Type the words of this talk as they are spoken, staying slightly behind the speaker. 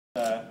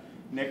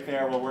Nick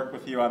there will work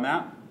with you on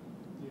that.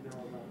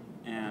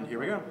 And here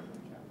we go.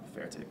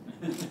 Fair tape.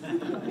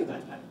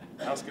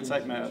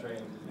 Ausgezeichnet.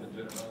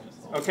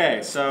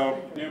 Okay,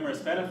 so numerous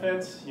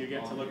benefits. You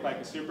get to look like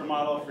a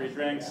supermodel, free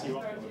drinks.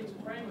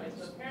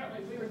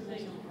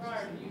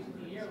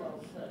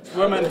 This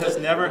woman has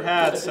never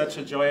had such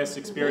a joyous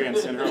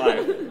experience in her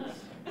life.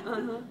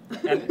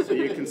 And so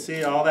you can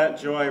see all that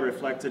joy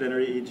reflected in her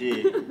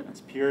EEG.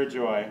 It's pure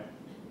joy.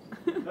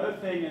 Another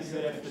thing is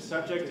that if the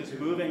subject is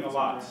moving a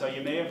lot, so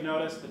you may have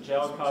noticed the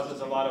gel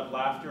causes a lot of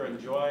laughter and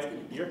joy,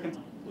 you're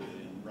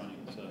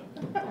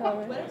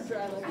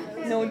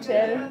no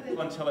gel.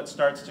 Until it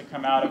starts to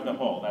come out of the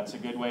hole. That's a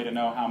good way to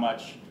know how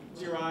much.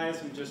 Close your eyes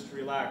and just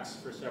relax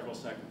for several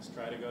seconds.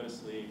 Try to go to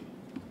sleep.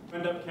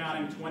 End up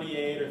counting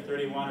 28 or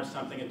 31 or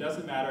something. It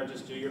doesn't matter.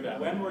 Just do your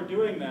best. When we're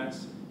doing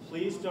this,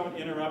 please don't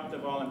interrupt the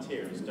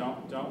volunteers.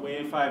 Don't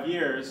wait 5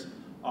 years.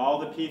 All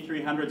the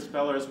P300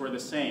 spellers were the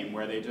same,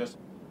 where they just